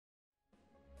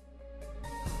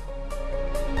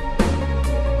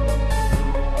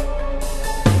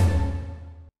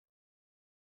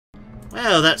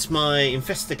Well, that's my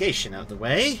investigation out of the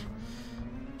way.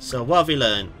 So what have we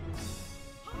learned?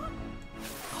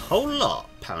 A whole lot,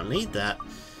 apparently, that...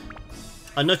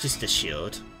 I noticed the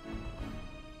shield.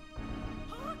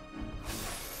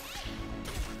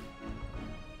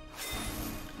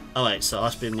 Oh wait, so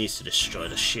Icebeam needs to destroy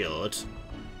the shield.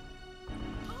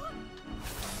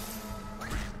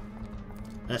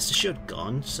 That's the shield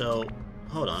gone, so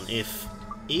hold on, if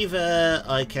either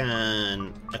I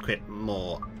can equip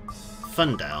more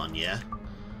thunder on you.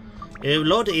 It'll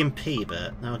load the EMP,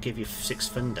 but now I'll give you 6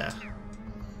 thunder.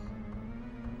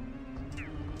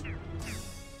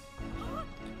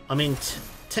 I mean,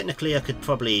 technically I could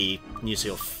probably use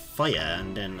your fire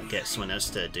and then get someone else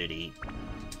to do the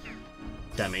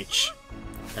damage.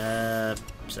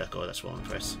 Circle, that's what I want to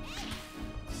press.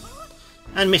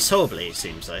 And miss horribly, it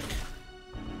seems like.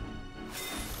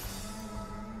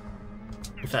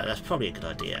 In fact, that's probably a good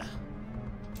idea.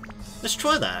 Let's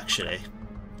try that, actually.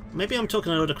 Maybe I'm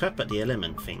talking a lot of crap about the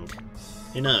element thing.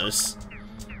 Who knows?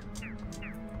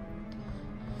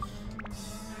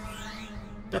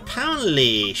 But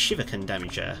apparently Shiva can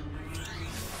damage her.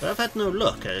 But I've had no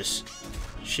luck as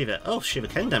Shiva... Oh, Shiva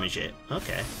can damage it.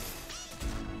 Okay.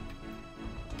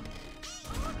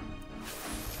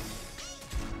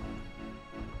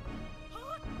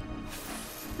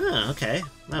 Oh, okay.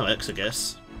 That works, I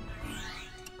guess.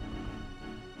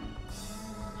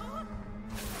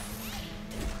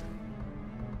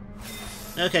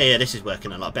 Okay, yeah, this is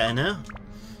working a lot better now.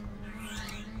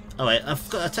 Oh wait, I've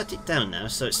got a tactic down now,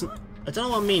 so it's... I don't know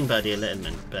what I mean by the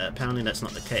element, but apparently that's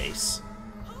not the case.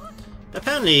 But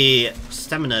apparently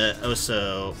stamina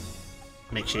also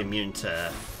makes you immune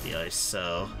to the ice,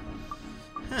 so...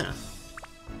 Huh.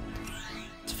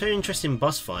 It's a very interesting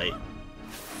boss fight.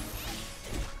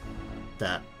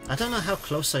 That I don't know how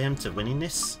close I am to winning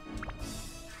this.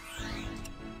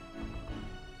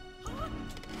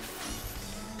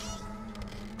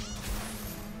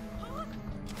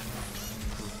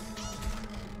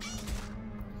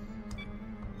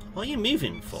 What are you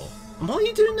moving for? And why are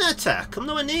you doing that attack? I'm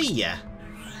nowhere near you.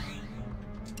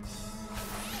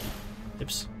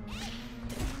 Oops.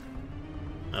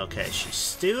 Okay, she's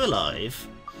still alive.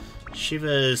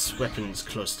 Shiva's weapon's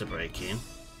close to breaking.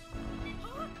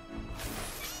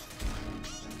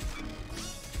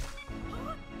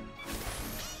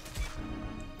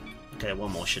 Okay,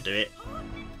 one more should do it.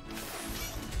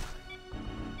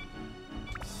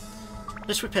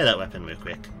 Let's repair that weapon real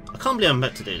quick. I can't believe I'm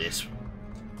about to do this.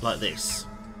 Like this.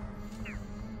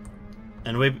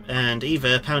 And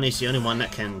Eva apparently is the only one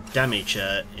that can damage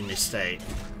her in this state.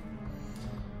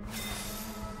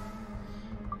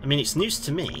 I mean, it's news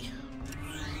to me.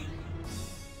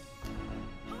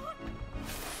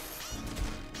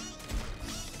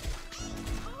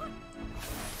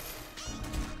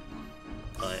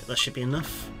 Right, that should be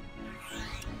enough.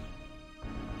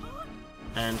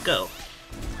 And go.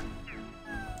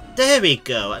 There we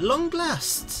go, at long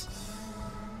last.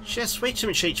 She has way too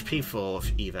much HP for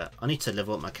Eva. I need to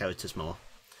level up my characters more.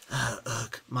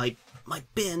 Ugh, my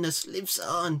bitterness lives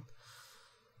on.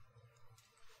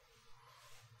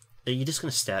 Are you just going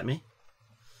to stare at me?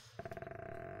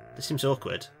 This seems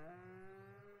awkward.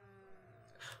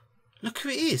 Look who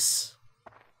it is.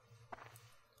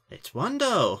 It's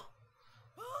Wando.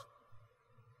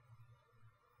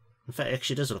 In fact, it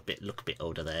actually does look a bit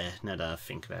older there, now that I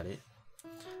think about it.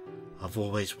 I've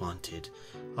always wanted.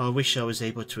 I wish I was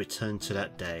able to return to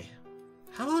that day.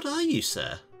 How old are you,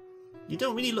 sir? You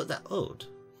don't really look that old.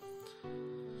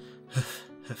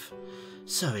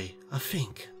 Sorry, I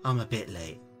think I'm a bit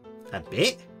late. A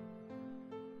bit?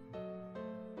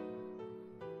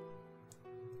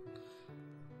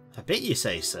 A bit, you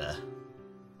say, sir?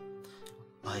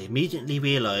 I immediately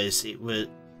realised it was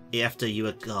after you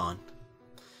were gone.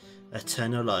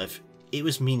 Eternal life. It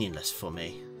was meaningless for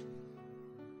me.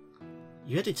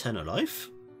 You had eternal life?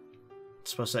 I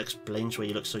suppose that explains why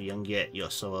you look so young yet you're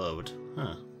so old.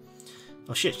 Huh.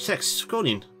 Oh shit, text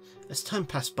scrolling. As time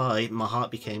passed by, my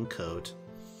heart became cold.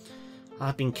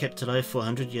 I've been kept alive for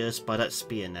 100 years by that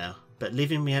spear now, but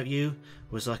living without you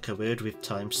was like a road with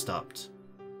time stopped.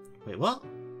 Wait, what?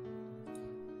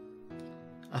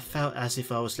 I felt as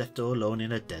if I was left all alone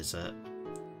in a desert.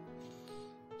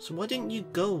 So why didn't you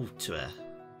go to her?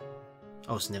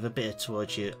 I was never bitter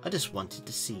towards you, I just wanted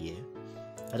to see you.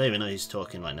 I don't even know who's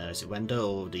talking right now. Is it Wendo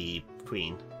or the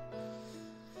Queen?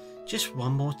 Just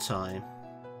one more time.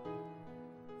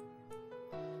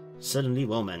 Suddenly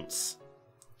romance.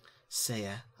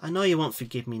 Seiya, I know you won't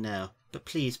forgive me now, but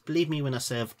please believe me when I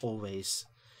say I've always.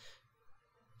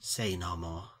 Say no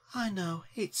more. I know,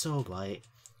 it's alright.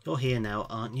 You're here now,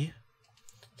 aren't you?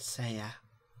 Seiya.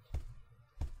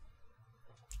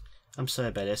 I'm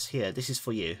sorry, Balious. Here, this is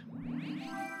for you.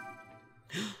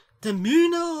 The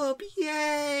moon orb!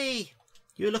 Yay!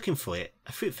 You were looking for it.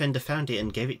 A fruit vendor found it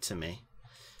and gave it to me.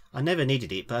 I never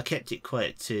needed it, but I kept it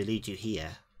quiet to lead you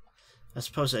here. I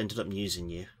suppose I ended up using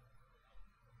you.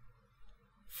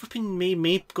 Flipping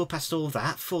me go past all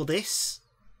that for this?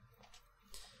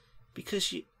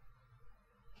 Because you...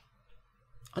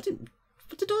 I didn't...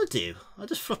 What did I do? I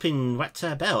just flipping whacked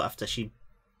her belt after she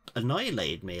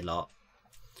annihilated me a lot.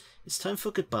 It's time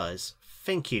for goodbyes.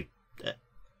 Thank you.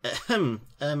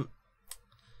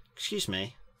 Excuse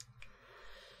me.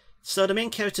 So the main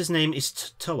character's name is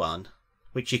Toan,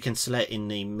 which you can select in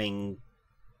the main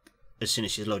as soon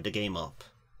as you load the game up.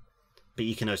 But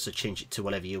you can also change it to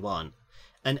whatever you want.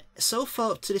 And so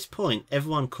far up to this point,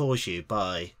 everyone calls you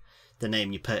by the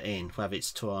name you put in, whether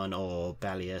it's Toan or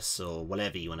Balious or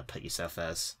whatever you want to put yourself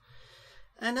as.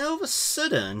 And all of a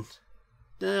sudden,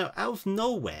 out of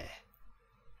nowhere,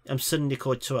 I'm suddenly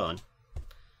called Toan.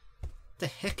 The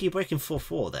heck are you breaking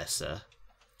 4-4 there, sir?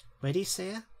 Where do you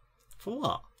say her? For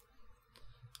what?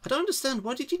 I don't understand.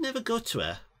 Why did you never go to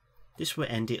her? This will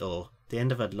end it all. The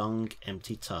end of a long,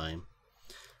 empty time.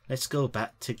 Let's go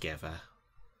back together.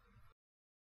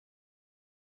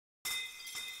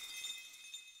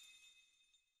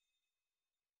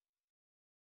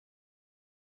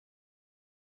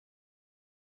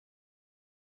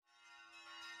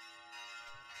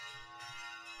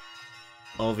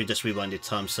 Or we just rewinded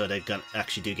time so they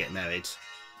actually do get married.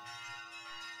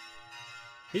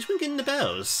 Who's been getting the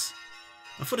bells?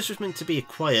 I thought this was meant to be a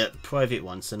quiet, private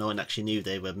one so no one actually knew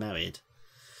they were married.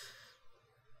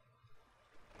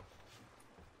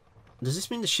 Does this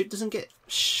mean the ship doesn't get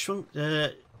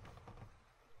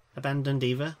abandoned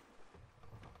either?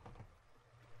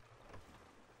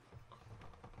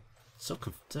 So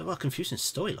confusing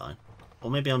storyline.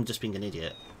 Or maybe I'm just being an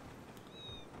idiot.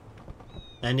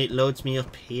 And it loads me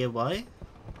up here, why?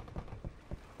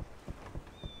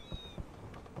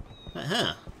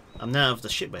 Huh. I'm now out of the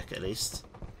shipwreck at least.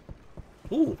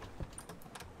 Ooh!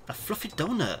 A fluffy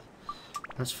donut!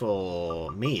 That's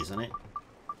for me, isn't it?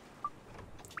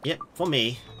 Yep, for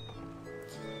me.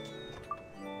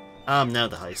 I'm now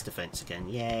the highest defense again.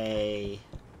 Yay!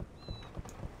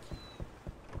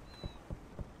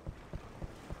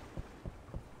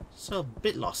 So a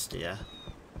bit lost here.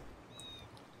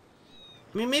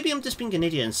 I mean, maybe I'm just being an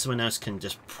idiot and someone else can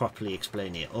just properly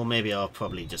explain it. Or maybe I'll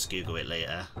probably just Google it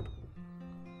later.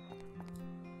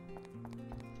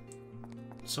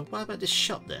 So what about this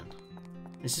shop then?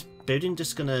 Is this building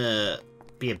just gonna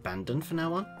be abandoned from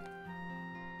now on?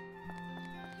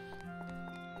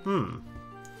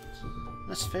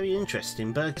 That's very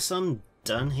interesting, but I guess I'm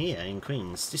done here in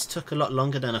Queens. This took a lot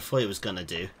longer than I thought it was gonna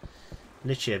do.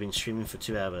 Literally, I've been streaming for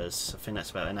 2 hours. I think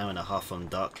that's about an hour and a half on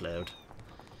Darkload.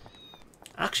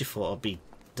 I actually thought I'd be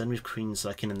done with Queens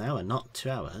like in an hour, not 2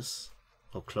 hours.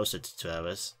 Or closer to 2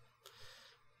 hours.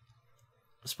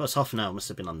 I suppose half an hour must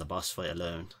have been on the boss fight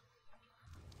alone.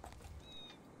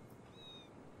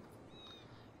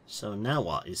 So now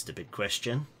what is the big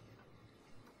question?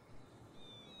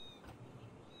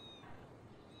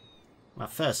 Well,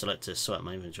 first I'd like to sort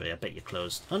my inventory. I bet you're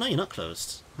closed. Oh no, you're not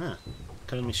closed. Huh.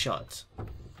 Calling me shot.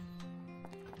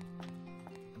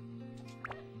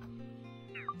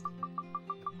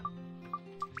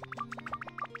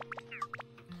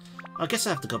 I guess I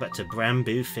have to go back to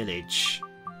Bamboo Village.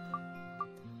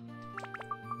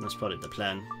 That's probably the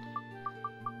plan.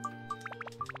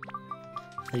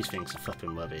 These things are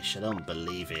flipping rubbish. I don't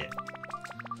believe it.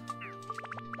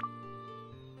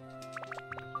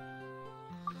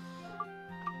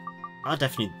 I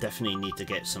definitely need to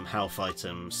get some health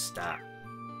items stat.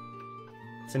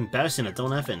 It's embarrassing I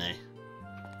don't have any.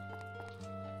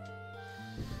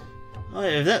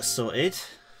 Alright, if that's sorted.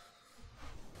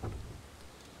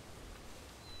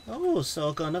 Oh, so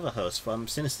I got another host from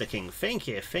Sinister King. Thank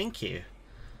you, thank you.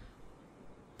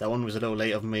 That one was a little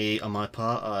late of me on my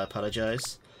part. I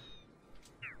apologise.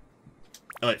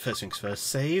 Alright, first things first.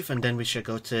 Save, and then we shall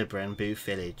go to Bamboo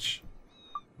Village.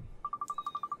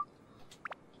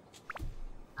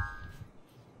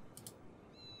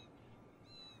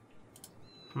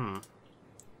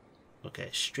 Okay,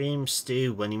 stream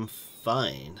still running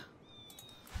fine.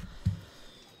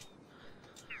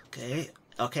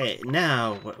 Okay,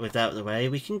 now, with that out of the way,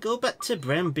 we can go back to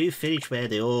Bamboo Village where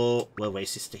they all were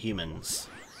racist to humans.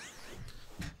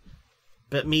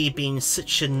 But me being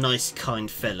such a nice, kind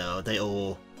fellow, they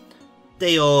all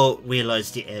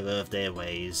realised the error of their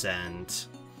ways and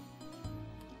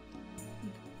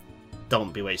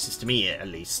don't be racist to me, at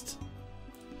least.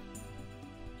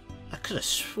 I could have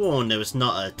sworn there was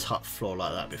not a top floor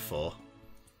like that before.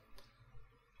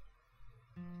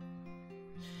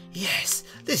 Yes,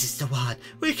 this is the one.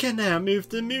 We can now move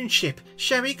the moon ship.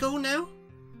 Shall we go now?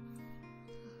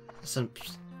 It's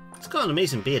got an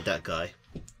amazing beard, that guy.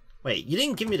 Wait, you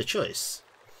didn't give me the choice.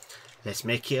 Let's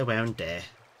make it around there.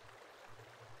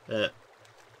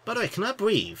 By the way, can I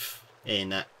breathe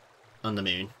on the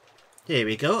moon? Here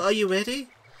we go. Are you ready?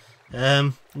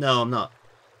 No, I'm not.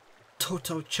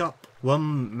 Toto chop,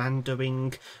 one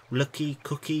mandarin, lucky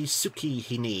cookie, suki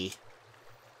hini.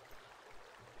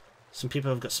 Some people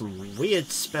have got some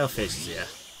weird spell faces here.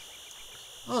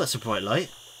 Oh, that's a bright light.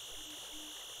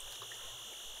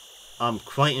 I'm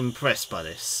quite impressed by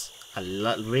this.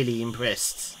 Really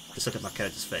impressed. Just look at my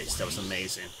character's face. That was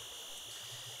amazing.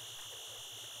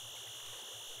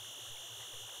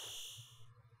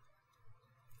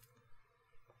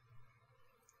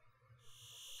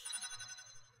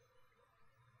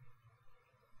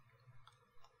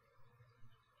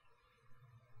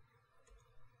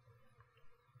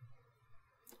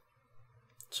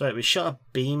 So we shot a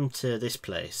beam to this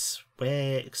place.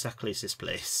 Where exactly is this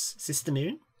place? Is this the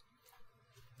moon?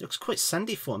 It looks quite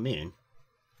sandy for a moon.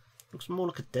 Looks more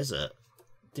like a desert.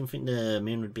 Didn't think the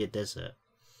moon would be a desert.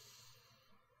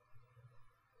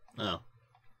 Oh.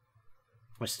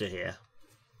 We're still here.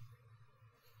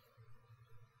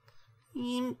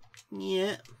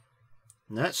 Yeah.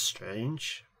 That's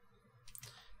strange.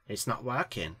 It's not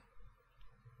working.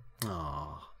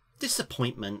 Oh,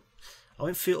 disappointment. I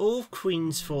went through all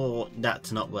queens for that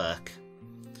to not work.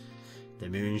 The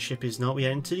moon ship is not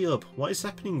yet into the hub. What is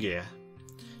happening here?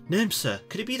 No, sir.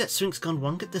 Could it be that something's gone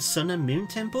wrong at the Sun and Moon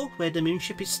Temple, where the moon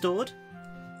ship is stored?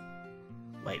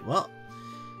 Wait, what?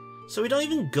 So we don't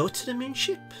even go to the moon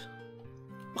ship?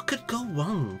 What could go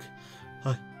wrong?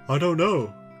 I don't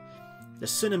know. The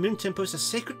Sun and Moon Temple is a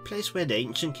sacred place where the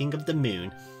ancient king of the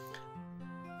moon,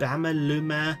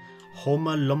 Bamaluma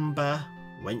Homalumba,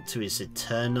 went to his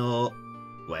eternal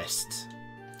rest.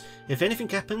 If anything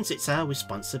happens, it's our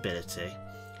responsibility.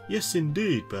 Yes,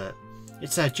 indeed, but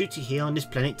it's our duty here on this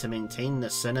planet to maintain the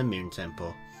Sun and Moon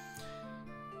Temple.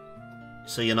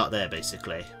 So you're not there,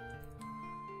 basically.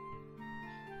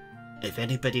 If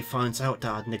anybody finds out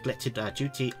that I've neglected our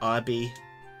duty, I'll be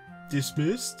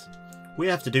dismissed. We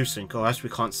have to do something, or else we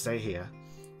can't stay here.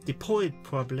 Deployed,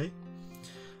 probably.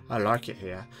 I like it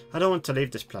here. I don't want to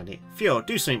leave this planet. Theo,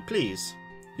 do something, please.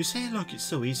 You say it like it's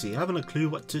so easy. I haven't a clue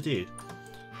what to do.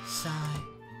 Sigh.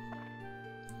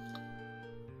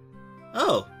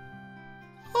 Oh.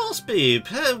 Horsebeep.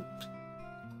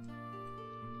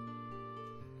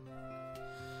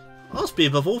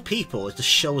 Horsebeep, of all people, just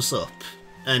shows up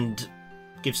and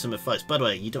gives some advice. By the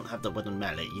way, you don't have the wooden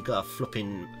mallet. You got a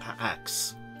flipping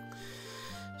axe.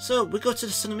 So, we go to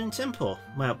the Sun and Moon Temple.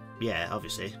 Well, yeah,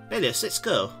 obviously. Balious, let's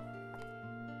go.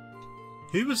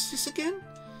 Who was this again?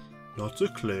 Not a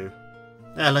clue.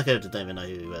 Look, I don't even know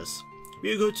who he was.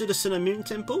 We go to the Sun and Moon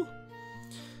Temple?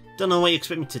 Don't know what you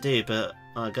expect me to do, but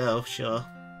I'll go, sure.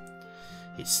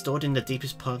 It's stored in the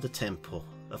deepest part of the temple.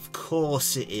 Of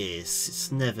course it is.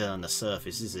 It's never on the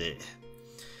surface, is it?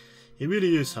 It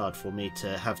really is hard for me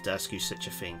to have to ask you such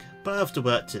a thing, but I have the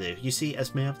work to do. You see,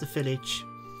 as mayor of the village,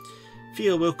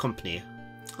 Theo will accompany you.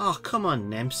 Oh, come on,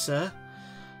 Nem, sir.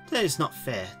 That is not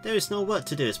fair. There is no work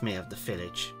to do as mayor of the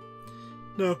village.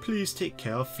 Now, please take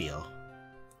care of Theo.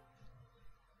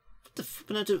 What the f***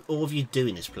 do all of you do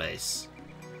in this place?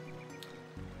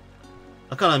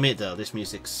 I can't admit, though, this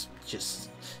music's just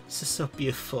so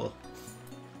beautiful.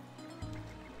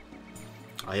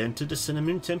 I entered the Sun and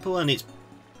Moon Temple, and it's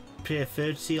Pier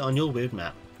 30 on your road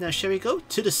map. Now, shall we go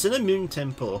to the Sun and Moon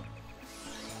Temple?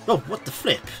 Oh, what the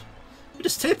flip? We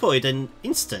just teleported an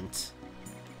instant.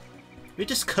 We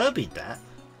just Kirby'd that.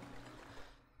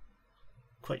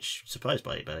 Quite surprised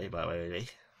by it, by the way, really.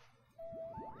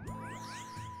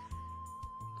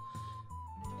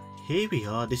 Here we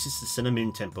are. This is the Sun and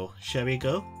Moon Temple. Shall we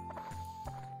go?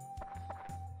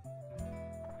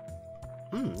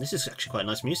 This is actually quite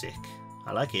nice music.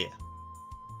 I like it.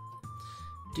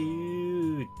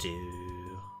 Do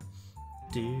do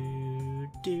do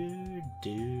do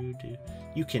do do.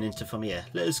 You can enter from here.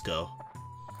 Let us go.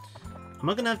 Am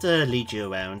I gonna have to lead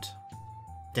you around?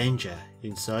 Danger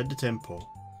inside the temple.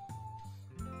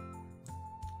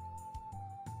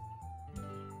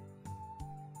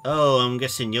 Oh, I'm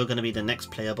guessing you're gonna be the next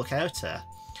playable character.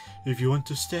 If you want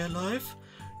to stay alive,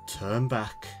 turn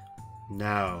back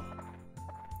now.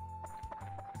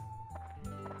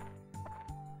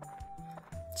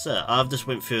 So, I've just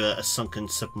went through a sunken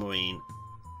submarine.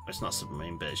 Well, it's not a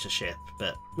submarine, but it's a ship.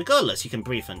 But regardless, you can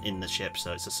breathe in the ship,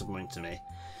 so it's a submarine to me.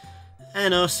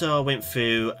 And also, I went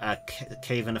through a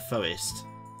cave in a forest.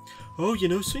 Oh, you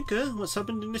know, Swinker, what's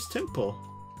happened in this temple?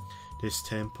 This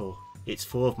temple It's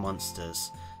full of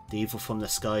monsters. The evil from the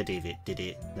sky did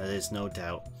it, there's no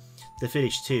doubt. The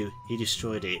village too, he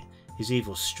destroyed it. His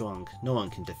evil's strong, no one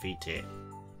can defeat it.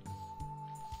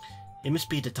 It must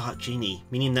be the Dark Genie,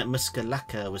 meaning that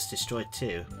Muskalaka was destroyed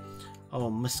too.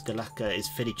 Oh, Muskalaka is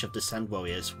village of the Sand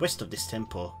Warriors, west of this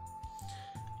temple.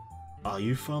 Are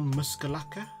you from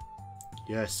Muskalaka?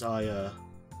 Yes,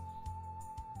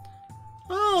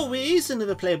 Oh, it is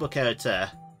another playable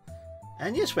character.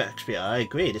 And yes, actually, I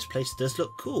agree, this place does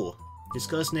look cool. This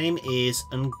guy's name is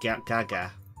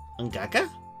Ungaga. Ungaga?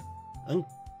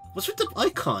 What's with the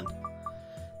icon?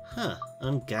 Huh,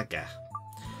 Ungaga.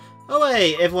 Oh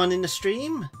hey, everyone in the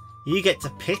stream, you get to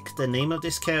pick the name of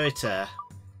this character.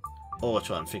 Or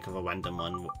try and think of a random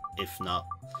one, if not.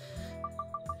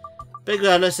 But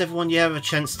regardless, everyone, you have a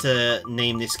chance to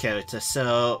name this character,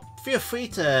 so feel free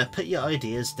to put your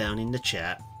ideas down in the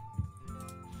chat.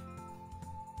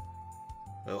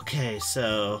 Okay,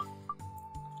 so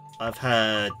I've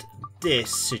had this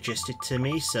suggested to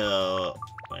me, so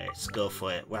let's go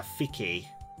for it. Rafiki.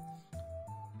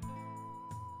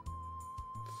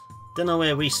 Don't know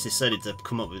where Reece decided to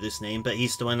come up with this name, but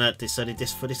he's the one that decided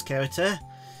this for this character.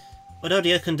 Although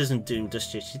the icon doesn't do him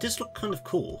justice, he does look kind of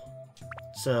cool.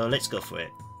 So let's go for it.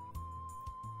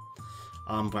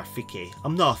 I'm Rafiki.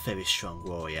 I'm not a very strong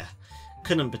warrior.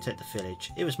 Couldn't protect the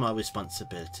village. It was my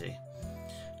responsibility.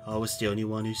 I was the only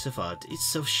one who survived. It's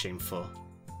so shameful.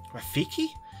 Rafiki?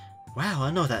 Wow,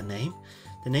 I know that name.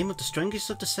 The name of the strongest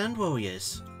of the Sand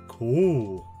Warriors.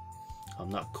 Cool. I'm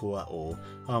not cool at all.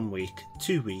 I'm weak.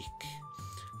 Too weak.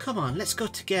 Come on, let's go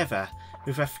together.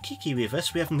 With Rafiki with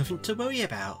us, we have nothing to worry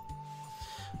about.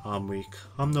 I'm weak.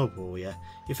 I'm no warrior.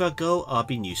 If I go, I'll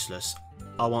be useless.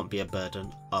 I won't be a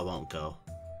burden. I won't go.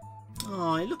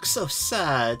 Oh, it looks so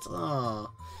sad.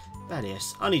 Oh.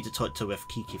 Balious, I need to talk to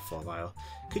Rafiki for a while.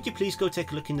 Could you please go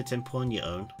take a look in the temple on your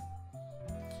own?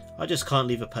 I just can't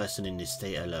leave a person in this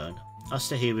state alone. I'll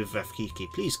stay here with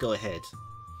Rafiki. Please go ahead.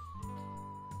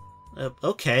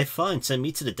 Okay, fine. Send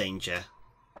me to the danger.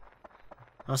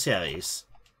 I'll see how it is.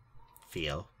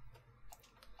 Feel.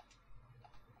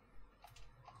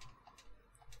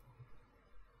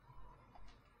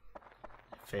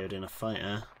 Failed in a fight,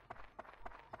 huh?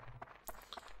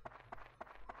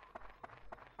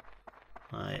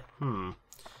 Right, I'm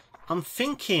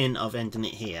thinking of ending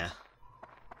it here.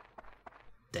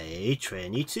 Day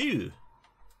 22.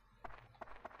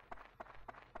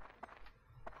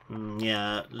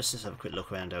 Yeah, let's just have a quick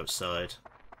look around outside.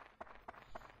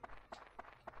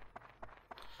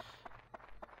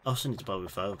 I also need to buy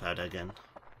with fire powder again.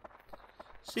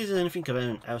 See if there's anything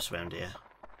else around here.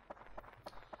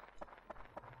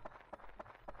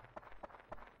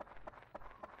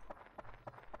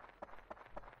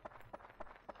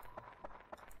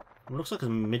 It looks like it's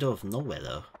in the middle of nowhere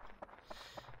though.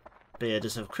 But yeah,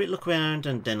 just have a quick look around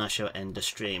and then I shall end the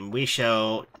stream. We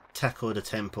shall tackle the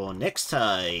temple next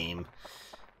time.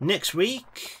 Next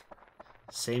week.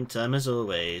 Same time as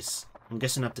always. I'm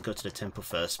guessing I have to go to the temple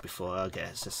first before I get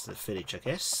access to the village, I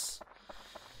guess.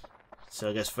 So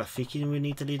I guess Rafiki will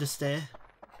need to lead us there.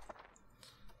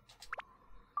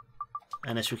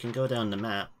 Unless we can go down the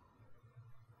map.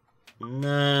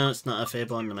 No, it's not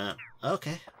available on the map.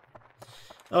 Okay.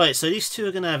 Alright, so these two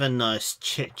are going to have a nice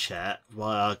chit chat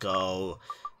while I go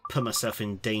put myself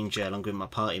in danger along with my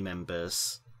party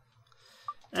members.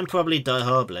 And probably die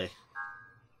horribly.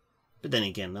 But then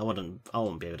again, I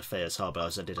won't be able to fail as horrible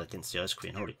as I did against the ice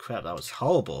queen. Holy crap, that was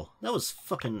horrible. That was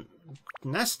fucking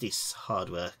nasty hard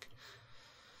work.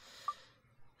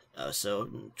 So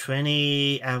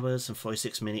 20 hours and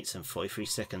 46 minutes and 43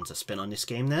 seconds I spent on this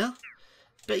game now.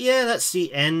 But yeah, that's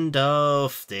the end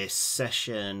of this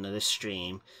session, this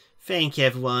stream. Thank you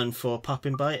everyone for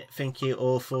popping by. Thank you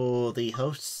all for the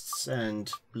hosts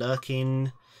and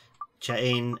lurking,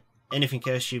 chatting, anything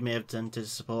else you may have done to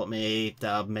support me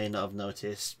that I may not have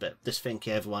noticed. But just thank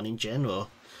you everyone in general.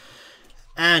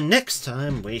 And next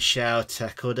time we shall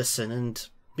tackle the Sun and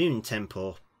Moon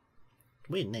Temple.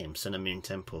 Weird name, Sun and Moon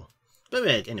Temple.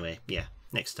 But anyway, yeah.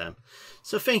 Next time.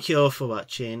 So thank you all for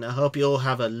watching. I hope you all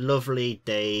have a lovely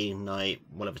day, night,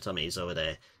 whatever time it is over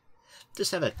there.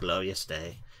 Just have a glorious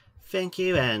day. Thank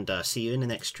you and see you in the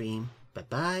next stream. Bye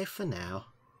bye for now.